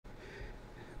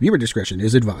Viewer discretion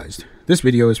is advised. This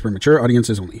video is for mature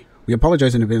audiences only. We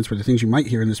apologize in advance for the things you might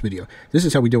hear in this video. This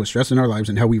is how we deal with stress in our lives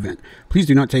and how we vent. Please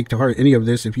do not take to heart any of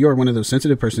this. If you are one of those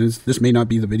sensitive persons, this may not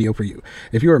be the video for you.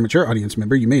 If you are a mature audience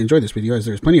member, you may enjoy this video as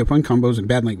there is plenty of fun combos and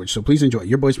bad language, so please enjoy.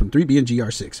 Your boys from 3B and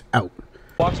GR6. Out.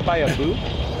 Walks by a booth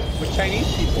with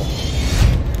Chinese people,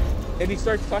 and he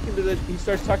starts talking to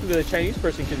the Chinese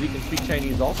person because he can speak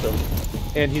Chinese also.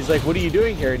 And he's like, "What are you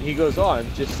doing here?" And he goes, "Oh,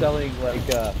 I'm just selling like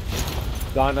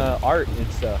Ghana art and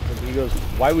stuff." And he goes,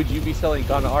 "Why would you be selling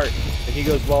Ghana art?" And he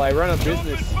goes, "Well, I run a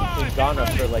business in Ghana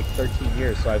for like 13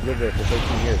 years, so I've lived there for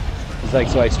 13 years." He's like,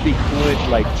 "So I speak fluent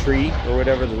like Tree or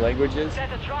whatever the language is,"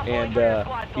 and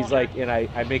he's like, "And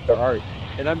I make their art."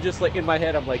 And I'm just like, in my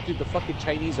head, I'm like, dude, the fucking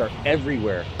Chinese are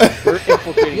everywhere. They're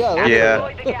infiltrating.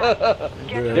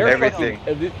 They're everything.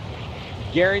 Fucking,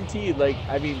 guaranteed. Like,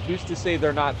 I mean, who's to say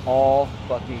they're not all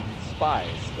fucking spies?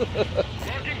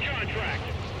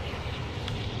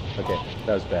 Okay,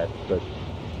 that was bad, but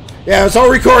yeah, it's all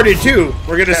recorded too.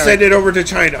 We're gonna send it over to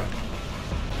China.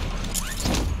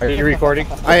 Are you recording?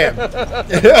 I am.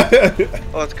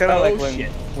 Well, it's kind of like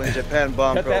when Japan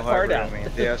bombed Pearl Harbor. I mean,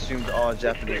 they assumed all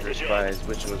Japanese were spies,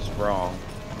 which was wrong.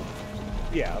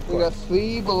 Yeah, of we got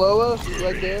 3 below us,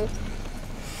 right there.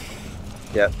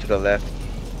 Yep, to the left.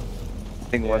 I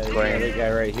think one's going. The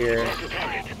guy right here.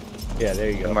 Yeah,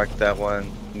 there you go. Mark that one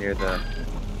near the.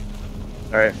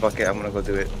 All right, fuck it. I'm gonna go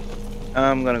do it.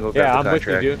 I'm gonna go grab the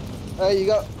contract. Yeah, I'm with you, dude. Hey, you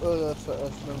got. Oh, that's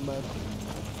never mind.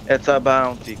 It's a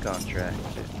bounty contract.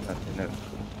 It's nothing of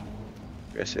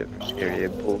aggressive or scary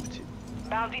ability.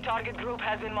 Bounty target group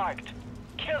has been marked.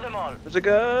 Kill them all. Where's the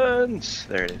guns?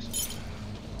 There it is.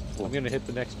 I'm gonna hit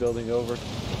the next building over.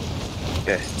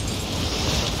 Okay.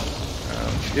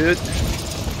 Good.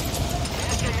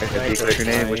 There's a decoy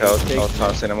grenade, which I'll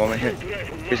toss in a moment here.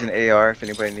 Here's an AR if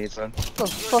anybody needs one. What the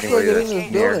fuck do I get in this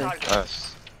building?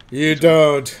 Us. You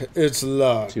don't. It's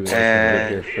locked. And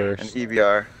an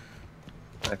EBR.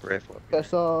 Sniper rifle.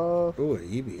 That's off. Ooh, an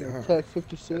EBR. Tech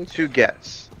 56. 2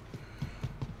 gets.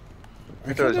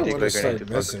 I throw kinda his wanna decoy start grenade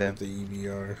to messing bug with the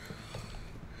EBR.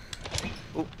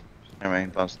 Oop. Never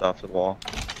mind, bounced off the wall.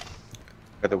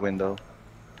 Or the window.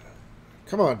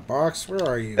 Come on, Box. Where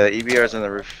are you? The EBR's on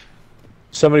the roof.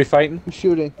 Somebody fighting? Who's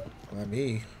shooting? Not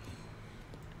me.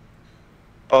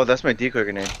 Oh, that's my decoy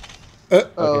grenade. Oh,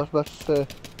 I was about to say.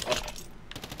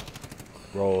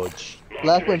 Roach.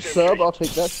 Blackman sub, I'll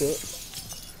take that shit.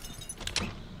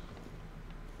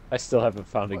 I still haven't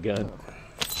found a gun.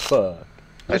 Fuck.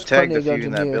 I tagged a few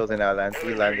in that building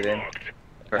we landed in.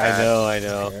 I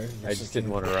know. Okay, I just didn't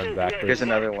want to run backwards. Here's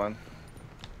another one.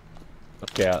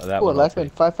 Okay, that one. What, Blackman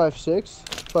 556?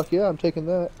 Fuck yeah, I'm taking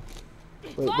that.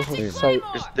 Wait, this is the site.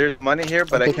 There's money here,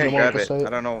 but I can't grab it. I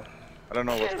don't know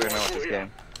what's going on with this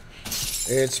game.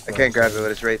 I can't grab it,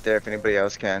 but it's right there if anybody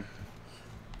else can.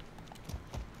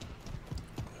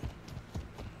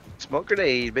 Smoke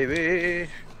grenade, baby.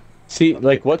 See,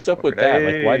 like, what's up with that?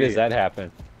 Like, why does that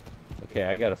happen? Okay,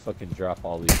 I gotta fucking drop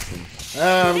all these things.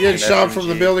 I'm getting shot from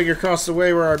the building across the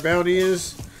way where our bounty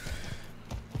is.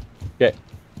 Okay.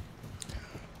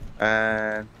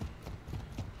 And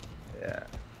yeah.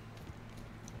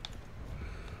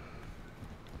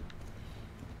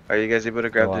 Are you guys able to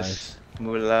grab this?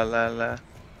 Moolah la la.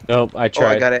 Nope, I tried.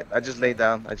 Oh, I got it. I just laid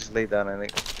down and I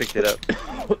picked it up.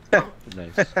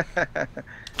 Nice.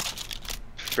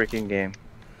 Freaking game.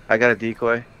 I got a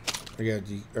decoy. I got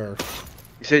a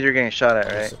You said you're getting shot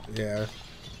at, right? Yeah.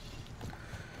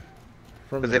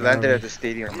 Because they landed at the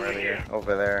stadium earlier,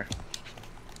 over there.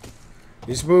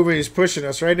 He's moving, he's pushing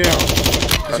us right now.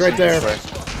 He's right there.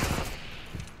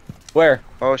 Where?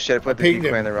 Oh shit, I put the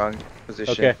decoy in the wrong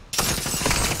position. Okay.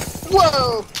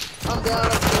 Whoa! I'm down.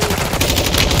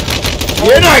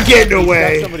 You're not getting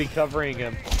away! He's got somebody covering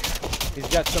him. He's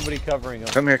got somebody covering him.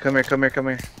 Come here. Come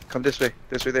this way.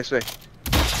 This way.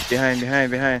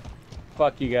 Behind.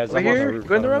 Fuck you guys. Over I'm on here? the roof.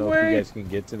 Going the I don't wrong know if way? you guys can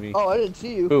get to me. Oh, I didn't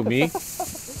see you. Who, me?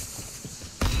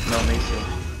 No, Mason.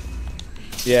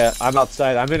 Yeah, I'm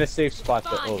outside. I'm in a safe spot.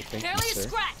 Oh, thank you, sir.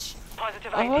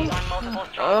 Positive ID on multiple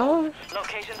strongholds.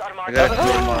 Locations are I marked. got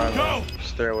two more on the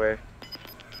stairway.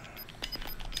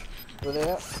 Where they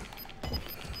at?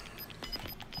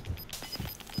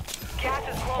 Gas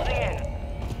is closing in.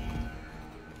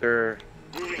 They're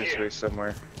this way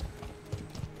somewhere.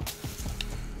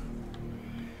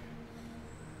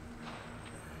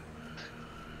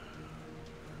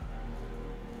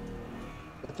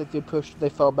 I think they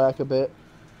fell back a bit.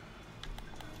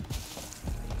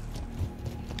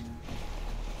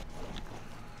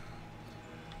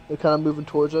 They're kind of moving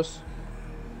towards us.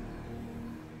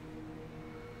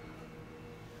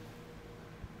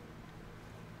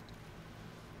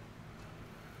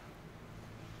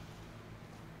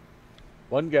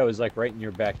 One guy was like right in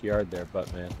your backyard there,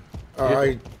 but man. Oh,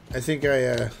 I think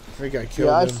I killed him.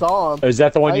 Yeah, I saw him. Oh, is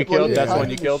that the one you killed? That's the one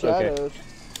you killed? Okay.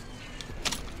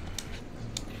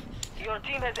 Your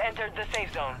team has entered the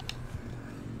safe zone.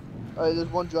 Alright, there's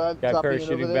one drive. Guy dropping in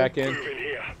over parachuting there. back in.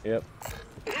 Yep.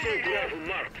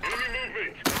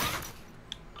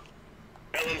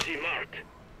 LMG marked.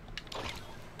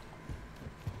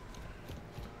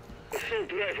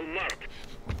 Assault rifle marked.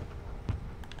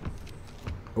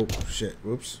 Oh shit!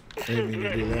 Whoops! I didn't mean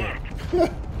to do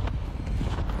that.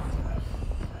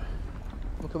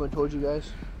 I'm coming towards you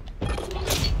guys.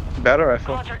 Battle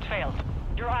rifle. Contract failed.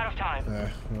 You're out of time.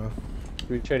 Well. Should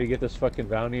we try to get this fucking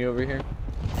bounty over here?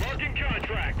 Marking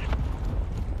contract.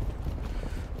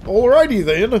 Alrighty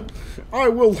then, I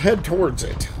will head towards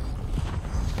it.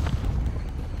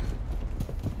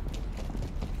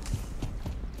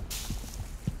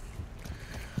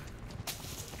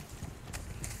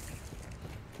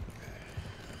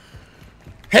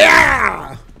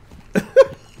 Hey-ya!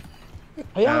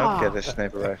 I'll get the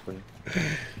sniper rifle.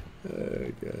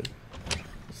 Oh god.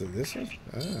 Is it this one?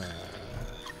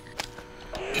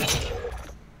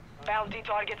 Bounty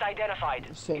targets identified.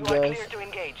 Same You are guys. clear to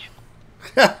engage.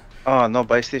 Oh, no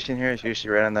buy station here. It's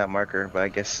usually right on that marker, but I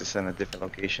guess it's in a different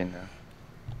location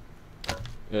now.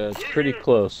 Yeah, it's pretty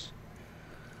close.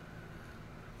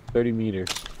 30 meters.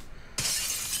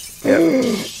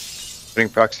 Yep. Putting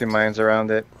proxy mines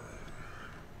around it.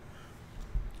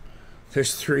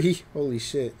 There's 3? Holy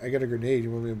shit. I got a grenade.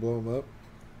 You want me to blow them up?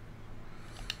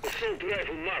 Assault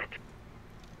rifle marked.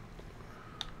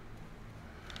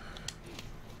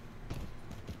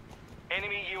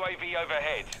 Enemy UAV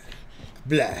overhead.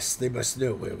 Blast. They must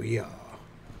know where we are.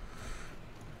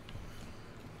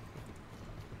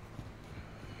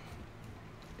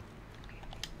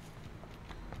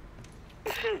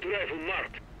 Assault rifle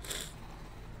marked.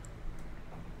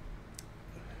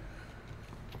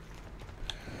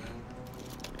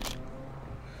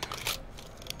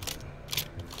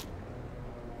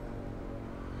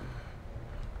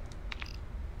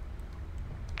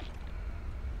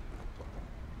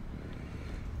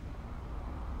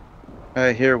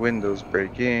 I hear windows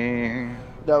breaking.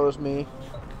 That was me.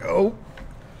 Oh.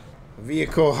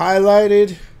 Vehicle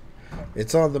highlighted.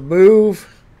 It's on the move.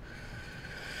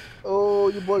 Oh,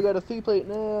 your boy got a 3 plate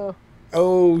now.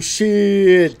 Oh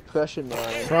shit. Crushing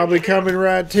mine. Probably coming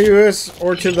right to us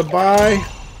or to the buy.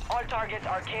 All targets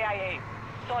are KIA.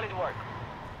 Solid work.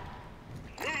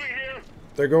 Moving here.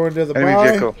 They're going to the Enemy buy.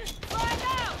 vehicle.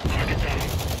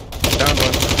 Down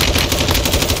one.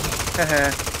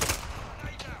 Haha.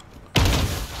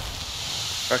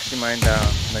 Proxy mine down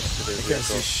next to the I can't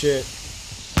see vehicle. shit.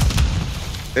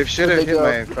 They should have Where'd they hit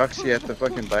go? my proxy at the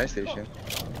fucking buy station.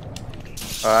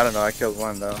 Oh, I don't know. I killed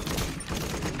one though.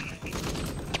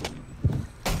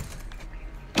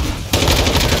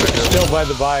 Still by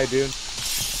the buy, dude.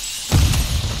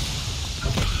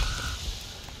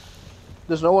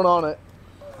 There's no one on it.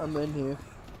 I'm in here.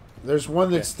 There's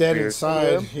one that's dead Weird.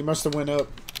 inside. Yeah. He must have went up.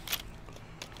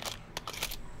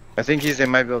 I think he's in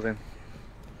my building.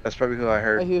 That's probably who I I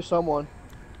heard. hear someone.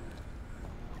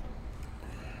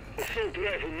 Assault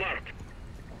rifle marked.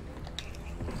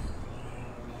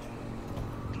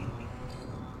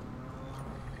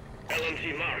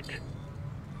 LMG marked.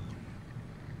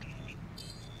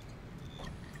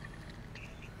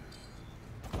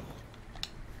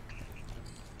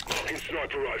 Marking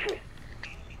sniper rifle.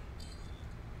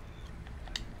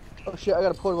 Oh shit, I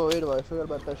got a portable radar. I forgot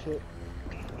about that shit.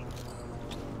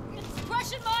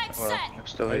 Russian mine Well, I'm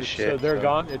still his shit. So they're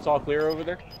gone? It's all clear over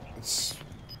there? It's,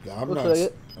 I'm Looks not. like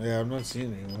it. Yeah, I'm not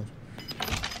seeing anyone.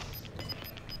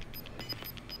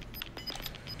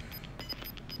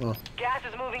 Gas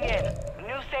is moving in.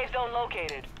 New safe zone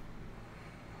located.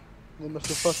 They must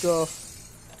have fucked off.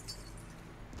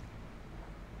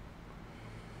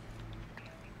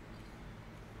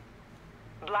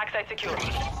 Black site secure.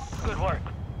 Good work.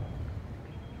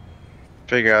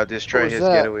 Figure out destroy What was his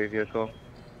that? getaway vehicle.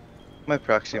 My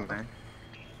proxy mine.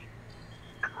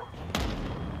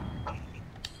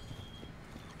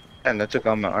 And that took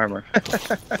all my armor. Hey,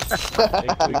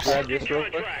 can we grab this real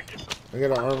quick? Contract. I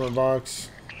got an armor box.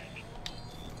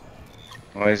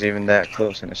 Why is even that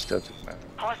close and it still took my armor?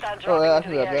 Hostile Oh, yeah, I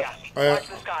dropping into can the grab area. that. Watch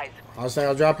the skies.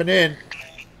 Hostile dropping in.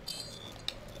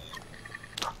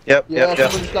 Yep, Yeah, yep,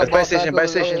 yep. someone just got That's buy bought station, back buy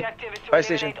over there. station. Objective is to Buy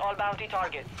station. eliminate all bounty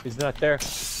targets. He's not there.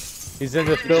 He's in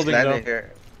this Just building, though. landed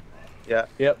here. Yeah.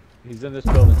 Yep, he's in this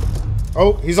building.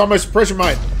 Oh, he's on my suppression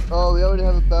mine. Oh, we already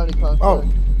have a bounty contract.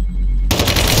 Oh.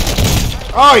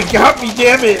 Oh, he got me,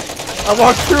 damn it. I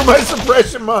walked through my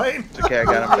suppression mine. It's okay, I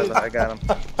got him, brother. I got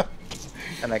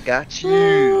him. And I got you.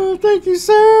 Oh, thank you,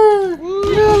 sir.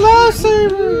 You're a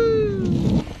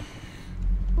lifesaver.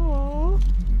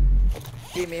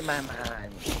 Give me my money.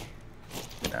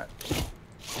 Nah.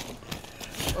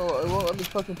 Oh, it won't let me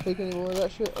fucking take any more of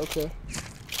that shit? Okay.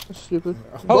 That's stupid.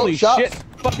 Holy shots. shit!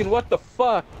 Fucking what the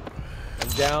fuck? I'm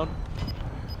down.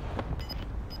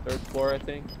 3rd floor, I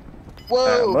think.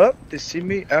 Whoa! I'm up. They see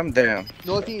me. I'm down.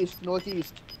 Northeast,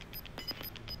 northeast.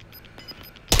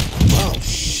 Oh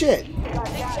shit!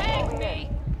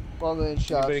 Long range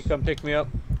shots. Anybody come pick me up?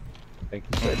 Thank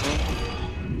you, sir.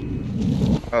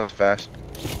 That was fast.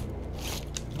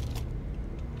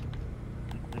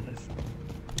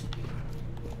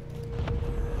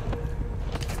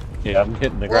 Yeah, I'm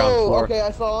hitting the ground Whoa, floor. okay,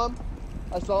 I saw him.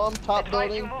 Top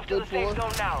building, 3rd floor.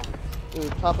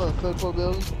 Top of the 3rd floor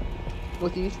building.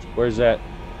 Northeast. Where's that?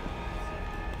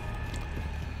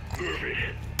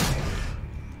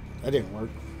 That didn't work.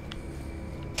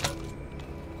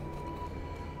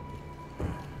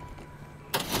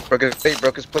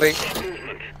 Broke his plate.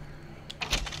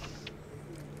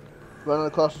 Running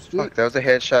across the street. Fuck, that was a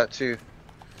headshot too.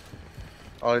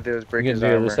 All he did was break You his can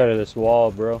do the armor. other side of this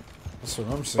wall, bro. That's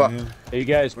what I'm saying. Hey, you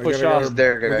guys, We push gotta off. go-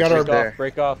 There, We guys, got our right there.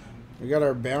 Break off. We got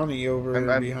our bounty over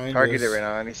I'm behind targeted us. right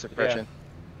now. I need suppression.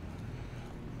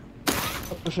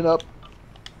 Pushing up.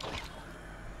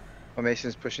 Oh,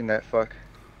 Mason's pushing that fuck.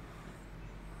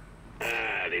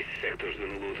 This sector's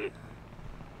been looted.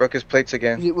 Broke his plates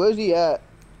again. Where's he at?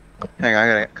 Hang on,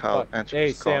 I gotta call. Fuck. Answer Hey,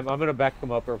 this call. Sam, I'm gonna back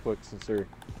them up real quick since they're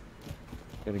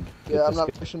gonna get Yeah, I'm this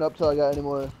not guy. pushing up till I got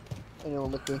anyone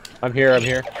with me. I'm here. I'm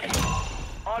here.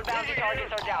 All bounty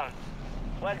targets are down.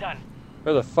 Well done.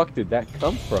 Where the fuck did that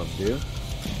come from, dude?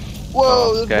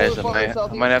 Whoa, Guys, there's I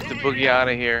might have to boogie out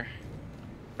of here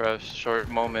for a short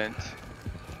moment.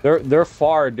 They're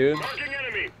far, dude. Marking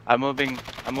enemy.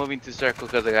 I'm moving to circle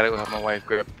because I gotta go have my wife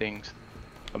grab things.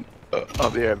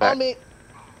 I'll be right back. On me.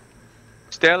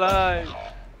 Stay alive.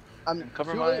 I'm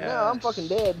Cover too my late now. I'm ass. fucking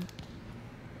dead.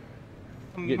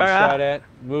 Getting shot at.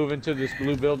 Move into this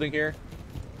blue building here.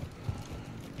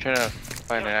 Trying to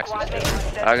find an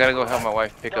access. I gotta go help my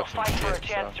wife pick They'll up some fight for a shit.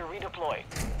 chance So. to redeploy.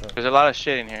 There's a lot of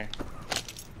shit in here.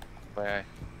 But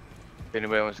if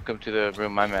anybody wants to come to the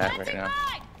room I'm at right now,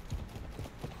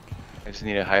 I just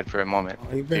need to hide for a moment.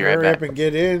 You Be better right hurry back. up and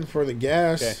get in for the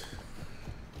gas. Okay.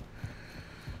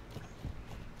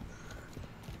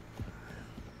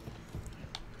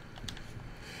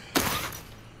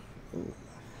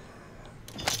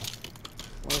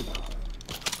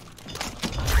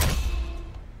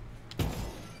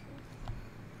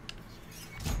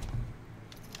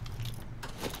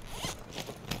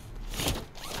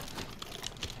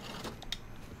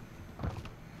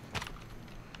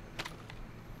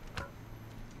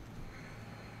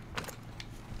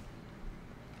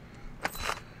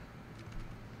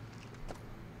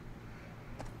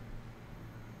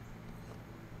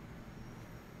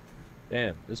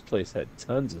 Damn, this place had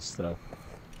tons of stuff.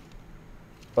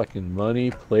 Fucking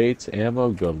money, plates,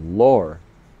 ammo galore.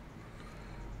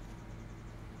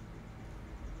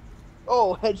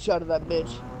 Oh, headshot of that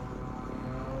bitch.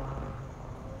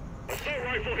 Assault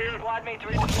rifle here. Squad mates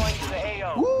redeploying to the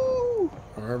AO. Woo!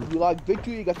 Arm. You like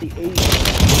victory, you got the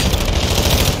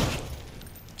ace.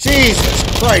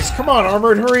 Jesus Christ! Come on,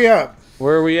 Armored, hurry up!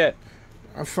 Where are we at?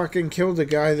 I fucking killed a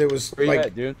guy that was Where you like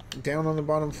at, dude? down on the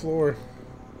bottom floor.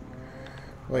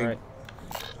 Like, Alright.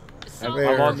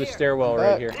 there. I'm on the stairwell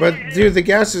right here. But dude, the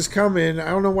gas is coming. I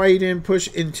don't know why you didn't push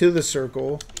into the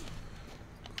circle.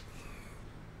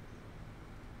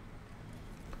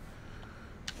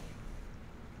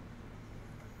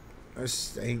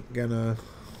 This ain't gonna.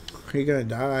 He gonna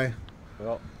die.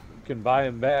 Well, you can buy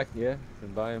him back, yeah. You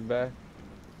can buy him back.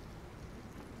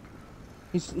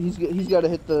 He's got to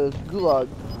hit the gulag.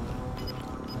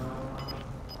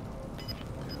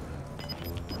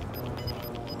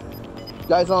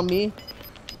 Guys on me.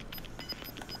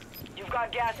 You've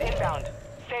got gas inbound.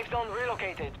 Safe zone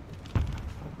relocated.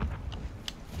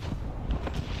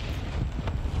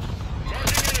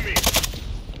 Marking enemy.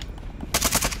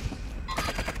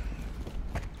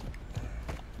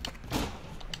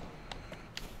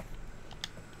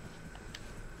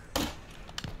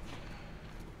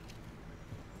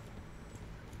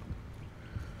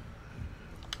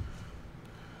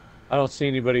 I don't see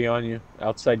anybody on you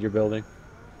outside your building.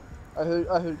 I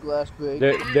heard glass break.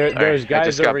 There's Alright, I guys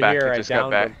just got over back, here. I I just got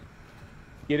downed back. them.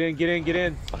 Get in, get in, get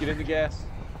in. Get in the gas.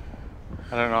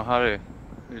 I don't know how to.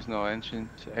 There's no entrance,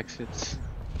 exits.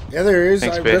 Yeah, there is.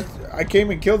 Thanks, babe. I came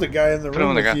and killed a guy in the Put him room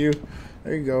on the with ground. you.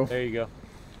 There you go. There you go.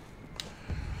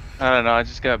 I don't know. I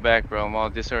just got back, bro. I'm all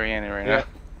disoriented right Yeah. now.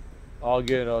 All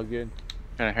good, all good.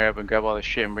 Trying to hurry up and grab all this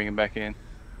shit and bring it back in.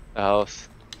 The house.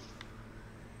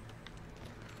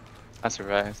 I'm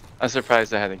surprised. I'm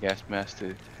surprised I had a gas mask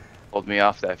to hold me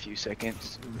off that few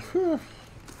seconds.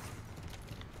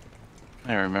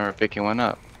 I remember picking one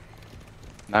up.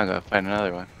 Now I gotta find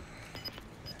another one.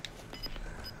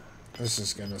 This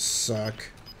is gonna suck.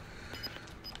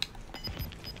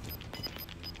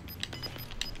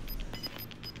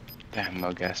 Damn,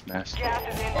 no gas mask.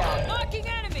 Gas is inbound. Marking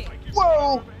enemy.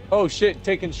 Whoa! Oh shit,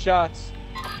 taking shots.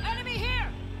 Enemy here.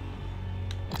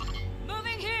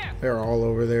 Moving here. They're all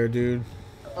over there, dude.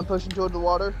 I'm pushing toward the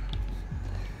water.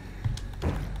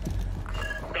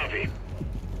 Copy.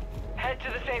 Head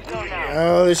to the safe zone now.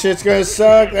 Oh, this shit's gonna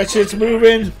suck. That shit's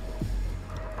moving.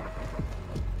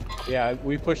 Yeah,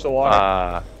 we pushed the water.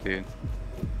 Ah, dude.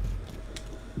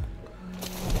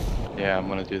 Yeah, I'm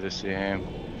gonna do the same.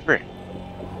 Frick.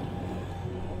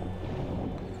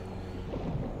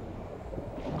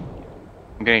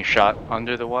 I'm getting shot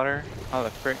under the water. How the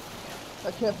frick?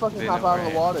 I can't fucking Ain't hop no out of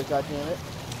way. the water, goddammit.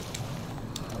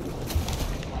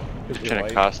 I'm trying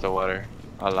to cross the water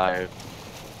alive.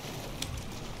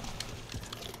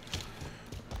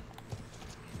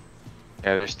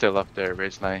 Yeah, they're still up there,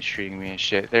 ridgeline shooting me and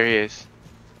shit. There he is.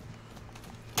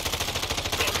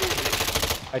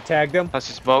 I tagged him. Toss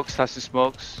the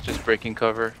smokes, just breaking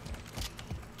cover.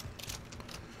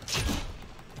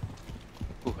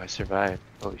 Ooh, I survived.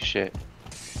 Holy shit.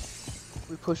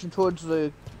 We pushing towards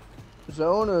the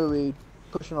zone, or are we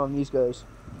pushing on these guys?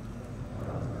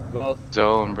 Both.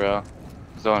 Zone, bro.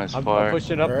 Zone is I'm far.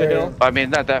 pushing up the hill. I mean,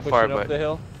 not that far, Pushing up but the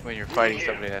hill. when you're fighting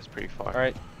somebody, that's pretty far. All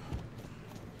right.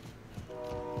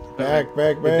 Back,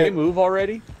 back, Did they back. move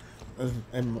already?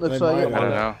 And Looks they like might it. I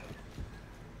don't have. know.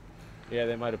 Yeah,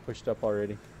 they might have pushed up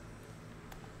already.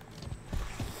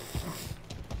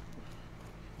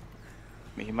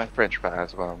 Me and my French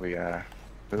fries while we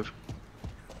move.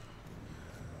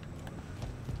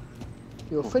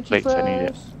 Yo, Frenchy Plates, I need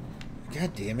it. fries.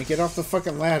 God damn it, get off the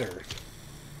fucking ladder.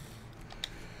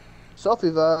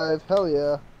 Selfie vibe, hell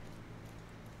yeah.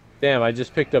 Damn, I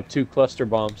just picked up 2 cluster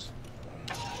bombs.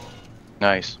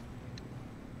 Nice.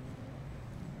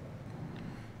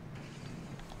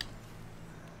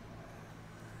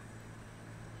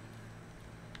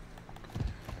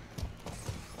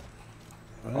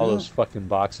 All those fucking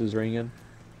boxes ringing.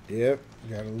 Yep,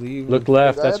 gotta leave. Look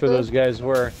left, Is that's that where it? those guys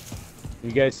were.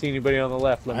 You guys see anybody on the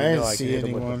left? Let me I didn't know. I can see hit them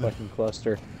anyone. with the fucking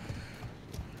cluster.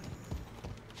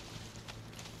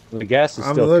 The gas is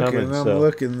I'm still looking, coming, I'm so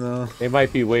looking though. they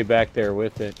might be way back there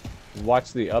with it.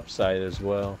 Watch the upside as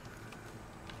well.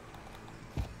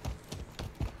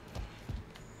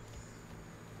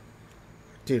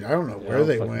 Dude, I don't know Yeah, I where don't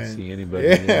they fucking went. see anybody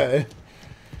Yeah, yet.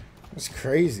 that's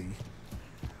crazy.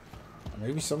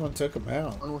 Maybe someone took them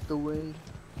out. On with the wind.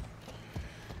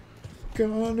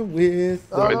 Gone with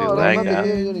the Oh, Already no, I don't lagged remember out.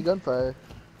 hearing any gunfire.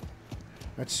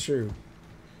 That's true.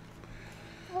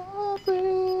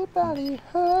 Everybody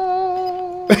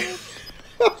hurts.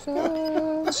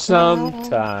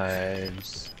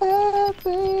 Sometimes.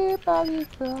 Everybody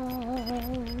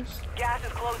cries. Gas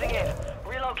is closing in.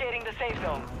 Relocating the safe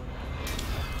zone.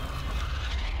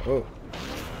 Oh,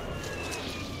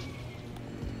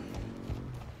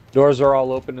 Doors are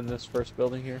all open in this first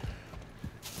building here.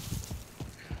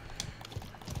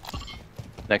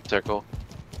 Next circle.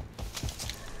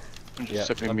 I'm Yeah, just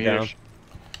sucking I'm meters.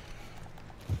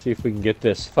 down. See if we can get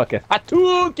this fucking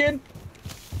Hadouken!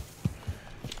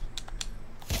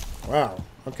 wow.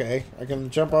 Okay, I can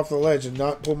jump off the ledge and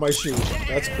not pull my chute.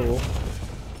 That's cool.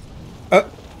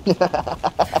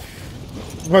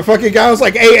 My fucking guy was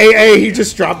like, "Hey!" He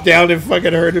just dropped down and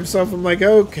fucking hurt himself. I'm like,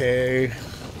 okay.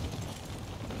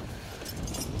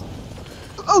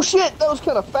 Oh shit, that was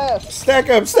kind of fast. Stack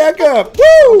up, stack up.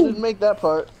 Woo! Didn't make that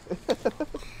part.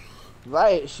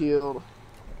 Riot shield.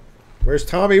 Where's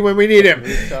Tommy when we need him?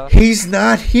 He's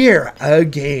not here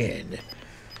again.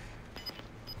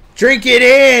 Drink it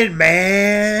in,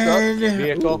 man.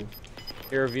 Vehicle. Ooh.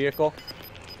 Here, a vehicle.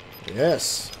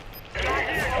 Yes.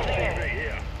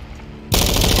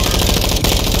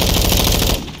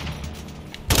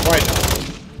 Why not?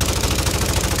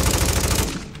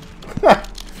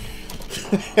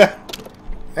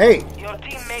 Hey, Your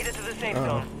team made it to the safe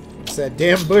zone. it's that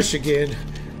damn bush again.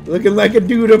 Looking like a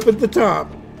dude up at the top.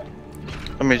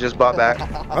 Let me just bought back.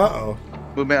 Uh-oh.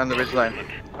 Movement on the ridgeline.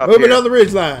 Up Moving here. on the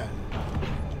ridgeline.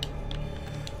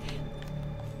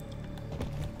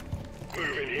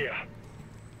 Moving here.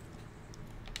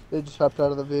 They just hopped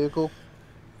out of the vehicle.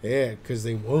 Yeah, because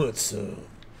they want some.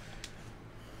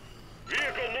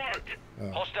 Vehicle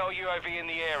marked. Hostile UAV in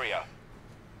the area.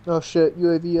 Oh shit,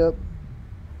 UAV up.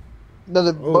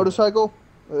 Another Oh. motorcycle?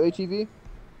 Or ATV?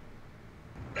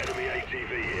 Enemy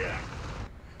UTV here.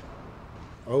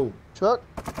 Oh, Truck.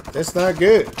 that's not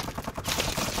good.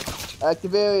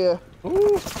 Active area.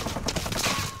 Ooh.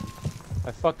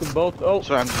 I fucking both. Oh.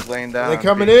 So I'm just laying down. Are they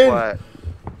coming being in? quiet.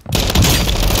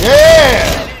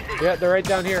 Yeah! Yeah, they're right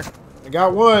down here. I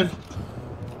got one.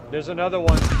 There's another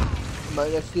one.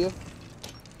 Right next to you.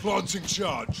 Launching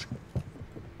charge.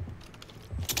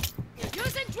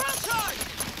 Using drone charge.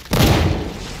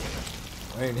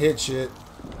 I ain't hit shit.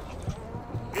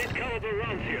 This caliber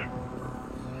rounds here.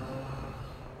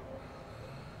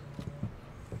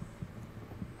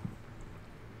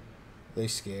 They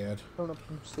scared. Coming up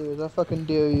some stairs. I fucking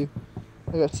dare you.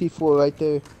 I got C4 right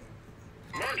there.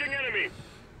 Marking enemy.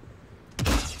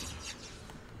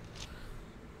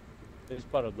 They just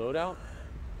bought a loadout.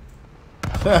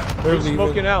 They're Who's leaving.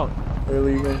 smoking out? They're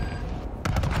leaving.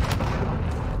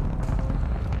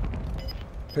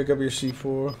 Pick up your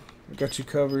C4. I got you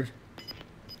covered.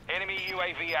 Enemy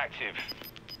UAV active.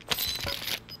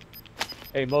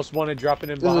 Hey, most wanted dropping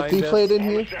in There's a behind D-plate us. in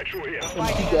here. Satchel here. And 2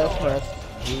 gas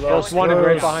masks. Most wanted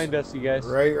right close. behind us, you guys.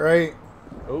 Right, right.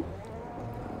 Oh,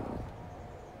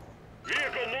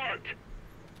 Vehicle marked.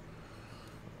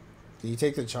 Did he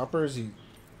take the chopper? Or is he?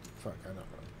 Fuck, I don't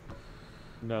know.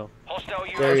 no. Hostile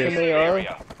There he UAV is.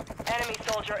 area. Enemy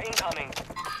soldier incoming.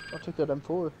 I'll take that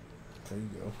M4. There you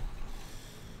go.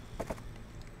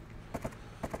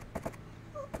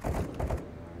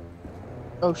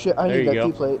 Oh shit, I There need you that go.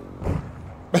 D-plate.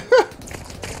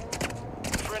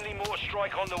 Friendly mortar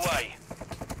strike on the way.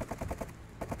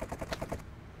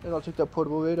 And I'll take that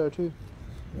portable radar too.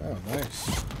 Oh,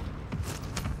 nice.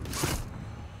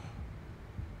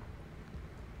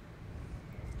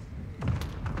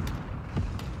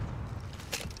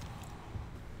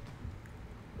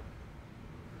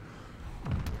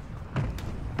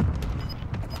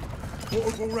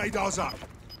 Portable radars up.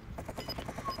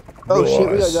 Oh shit,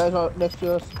 we got Nice. guys out next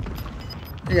to us.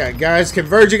 You got guys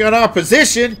converging on our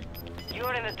position.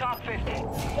 You're in the top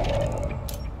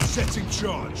 50. Setting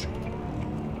charge.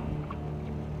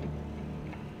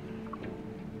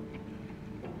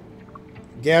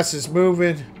 Gas is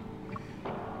moving.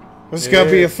 This is gonna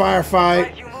be a firefight.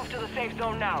 Right, you move to the safe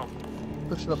zone now.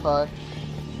 Pushing up high.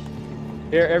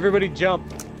 Here, everybody jump.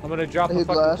 I'm gonna drop I a hit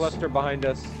fucking glass. cluster behind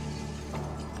us.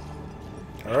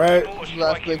 All right. Mortar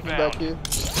Last strike breaking back inbound.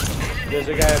 here. There's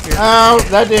a guy up here. Oh,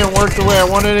 that didn't work the way I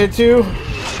wanted it to.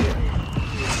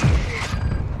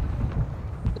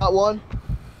 Got one.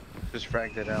 Just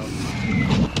fragged it out.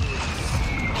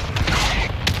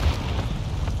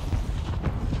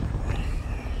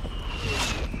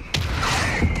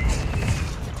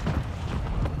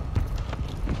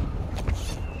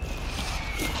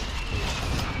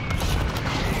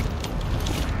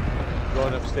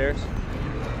 Going upstairs.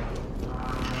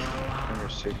 Number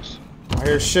 6. I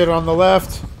hear shit on the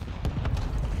left.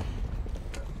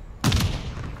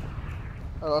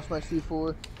 I lost my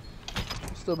C4.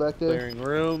 Still back there. Clearing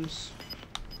rooms.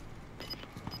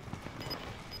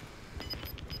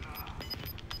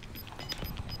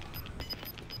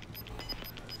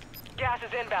 Gas is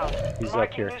inbound. He's up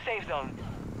Marking here. new safe zone.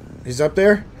 He's up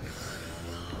there.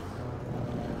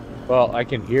 Well, I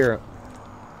can hear him.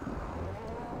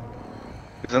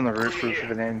 He's on the roof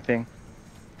of anything.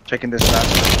 Checking this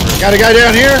last. Got a guy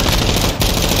down here.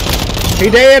 He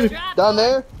dead. Down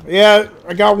there? Yeah,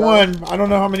 I got one. I don't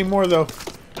know how many more though.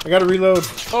 I gotta reload.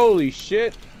 Holy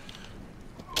shit.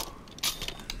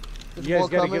 There's You guys more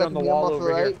gotta coming. get I on can the get 'em wall off over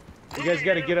the here. right. You guys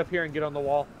gotta get up here and get on the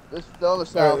wall. They're on the All right,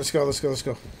 south. let's go. Let's go. Let's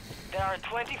go. There are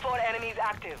 24 enemies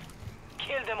active.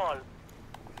 Kill them all.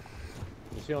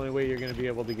 It's the only way you're gonna be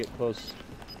able to get close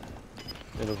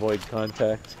and avoid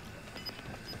contact.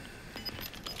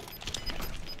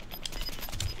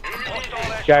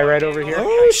 Guy right over here.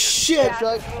 Oh shit! Gas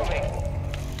is moving.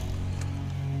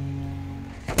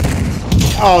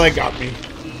 Oh, they got me.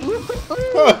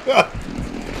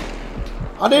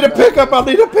 I need a pickup. I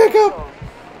need a pickup.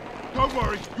 Don't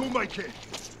worry, you'll make it.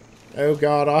 Oh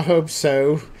god, I hope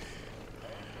so.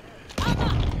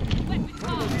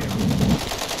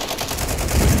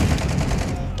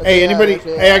 Hey, anybody?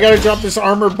 Hey, I gotta drop this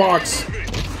armor box.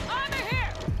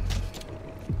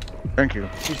 Thank you.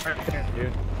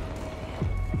 Dude.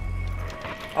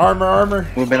 Armor.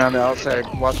 Moving on the outside.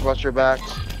 Watch your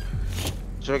backs.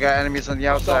 So we got enemies on the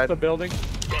Off outside. the building.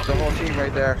 The whole team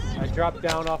right there. I dropped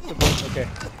down off the building. Okay.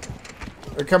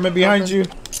 They're coming behind you.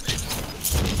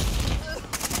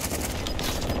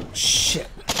 Shit.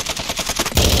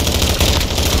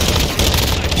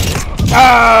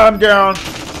 Ah, I'm down.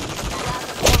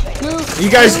 You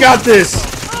guys got this.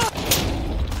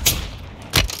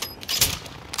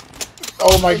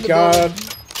 Oh my god.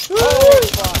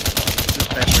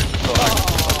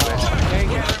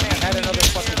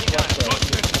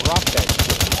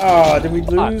 Oh, did we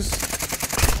lose?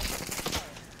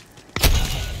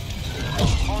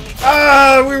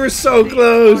 Ah, we were so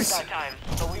close.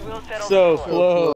 So close.